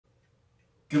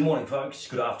Good morning, folks.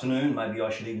 Good afternoon. Maybe I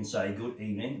should even say good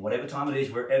evening. Whatever time it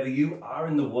is, wherever you are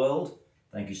in the world,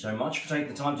 thank you so much for taking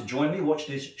the time to join me. Watch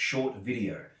this short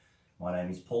video. My name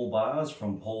is Paul Bars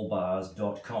from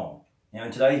paulbars.com. Now,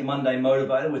 in today's Monday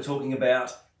Motivator, we're talking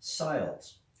about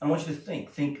sales. I want you to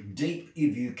think deep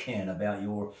if you can about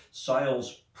your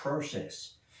sales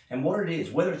process and what it is,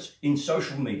 whether it's in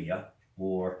social media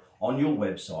or on your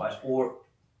website or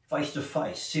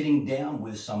face-to-face, sitting down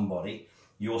with somebody,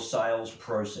 your sales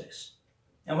process.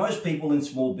 Now, most people in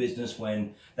small business,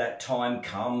 when that time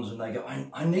comes and they go,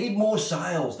 I need more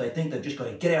sales, they think they've just got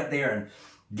to get out there and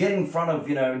get in front of,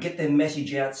 get their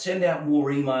message out, send out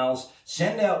more emails,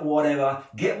 send out whatever,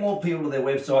 get more people to their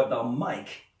website, they'll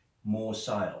make more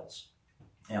sales.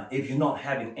 Now, if you're not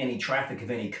having any traffic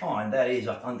of any kind, that is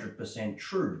 100%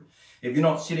 true. If you're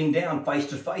not sitting down face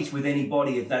to face with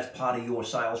anybody, if that's part of your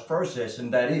sales process,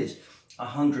 and that is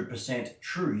 100%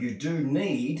 true. You do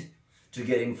need to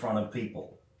get in front of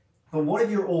people. But what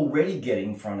if you're already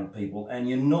getting in front of people and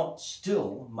you're not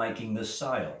still making the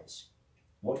sales?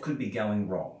 What could be going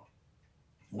wrong?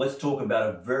 Let's talk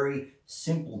about a very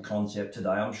simple concept today.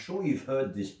 I'm sure you've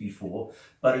heard this before,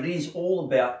 but it is all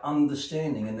about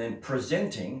understanding and then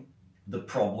presenting the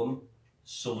problem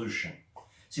solution.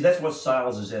 See, that's what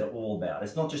sales is all about.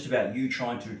 It's not just about you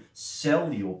trying to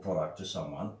sell your product to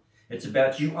someone. It's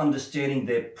about you understanding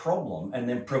their problem and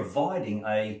then providing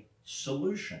a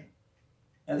solution.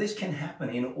 Now, this can happen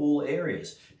in all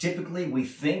areas. Typically, we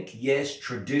think, yes,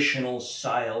 traditional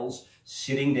sales,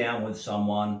 sitting down with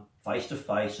someone face to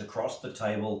face across the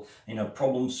table,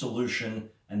 problem solution,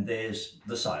 and there's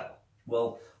the sale.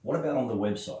 Well, what about on the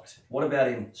website? What about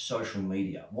in social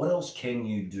media? What else can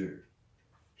you do?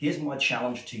 Here's my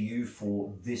challenge to you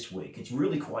for this week. It's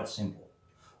really quite simple.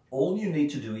 All you need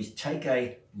to do is take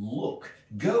a look.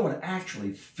 Go and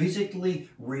actually physically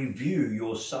review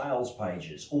your sales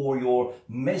pages or your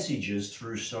messages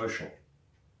through social.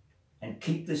 And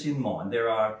keep this in mind. There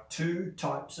are two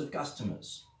types of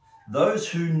customers. Those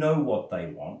who know what they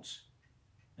want,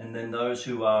 and then those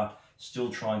who are still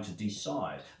trying to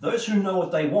decide. Those who know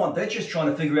what they want, they're just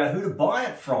trying to figure out who to buy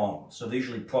it from. So they're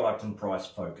usually product and price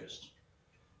focused.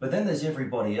 But then there's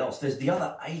everybody else. There's the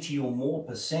other 80 or more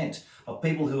 % of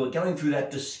people who are going through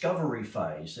that discovery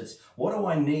phase. It's, what do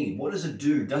I need? What does it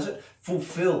do? Does it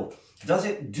fulfill? Does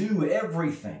it do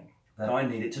everything that I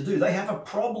need it to do? They have a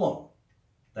problem.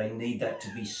 They need that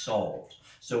to be solved.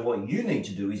 So what you need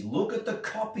to do is look at the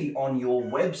copy on your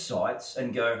websites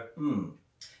and go,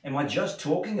 am I just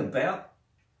talking about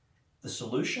the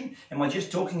solution? Am I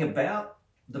just talking about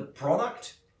the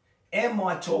product? Am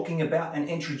I talking about and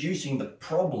introducing the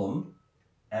problem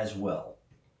as well?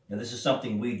 Now, this is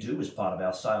something we do as part of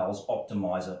our Sales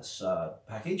Optimizer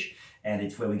package, and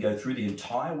it's where we go through the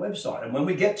entire website. And when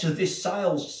we get to this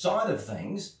sales side of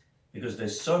things, because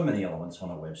there's so many elements on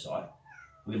a website,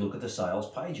 we look at the sales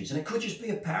pages. And it could just be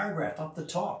a paragraph up the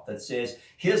top that says,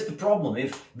 here's the problem.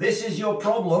 If this is your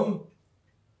problem,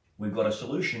 we've got a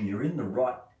solution. You're in the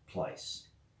right place.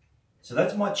 So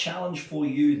that's my challenge for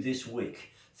you this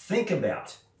week. Think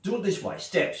about, do it this way.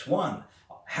 Steps: 1,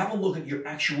 have a look at your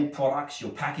actual products,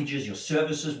 your packages, your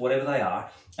services, whatever they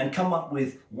are, and come up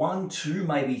with 1, 2,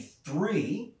 maybe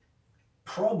 3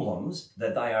 problems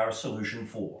that they are a solution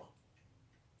for.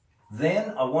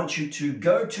 Then I want you to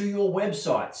go to your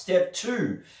website, step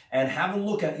 2, and have a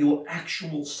look at your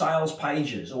actual sales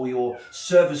pages or your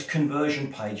service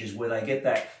conversion pages where they get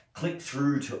that click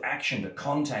through to action, to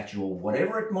contact you, or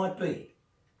whatever it might be,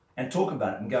 and talk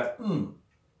about it and go,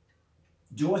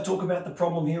 do I talk about the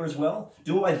problem here as well?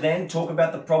 Do I then talk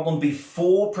about the problem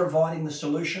before providing the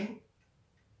solution?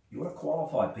 You want to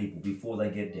qualify people before they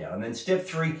get down. And then step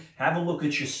 3, have a look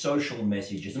at your social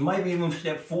messages. And maybe even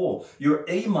step 4, your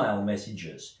email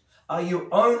messages. Are you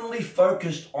only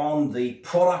focused on the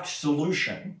product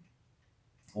solution?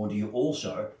 Or do you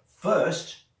also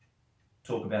first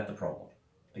talk about the problem?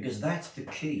 Because that's the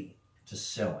key to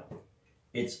selling.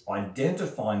 It's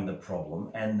identifying the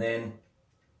problem and then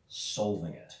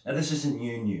solving it. Now, this isn't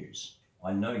new news.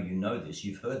 I know you know this.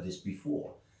 You've heard this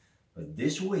before. But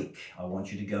this week, I want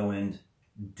you to go and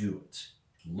do it.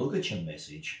 Look at your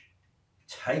message,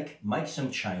 make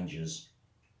some changes,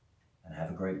 and have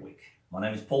a great week. My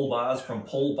name is Paul Bars from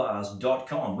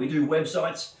paulbars.com. We do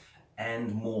websites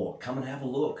and more. Come and have a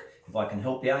look. If I can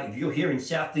help you out, if you're here in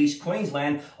Southeast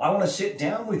Queensland, I want to sit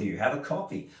down with you, have a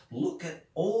coffee. Look at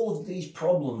all of these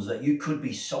problems that you could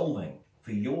be solving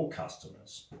for your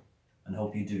customers and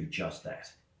help you do just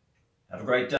that. Have a great day.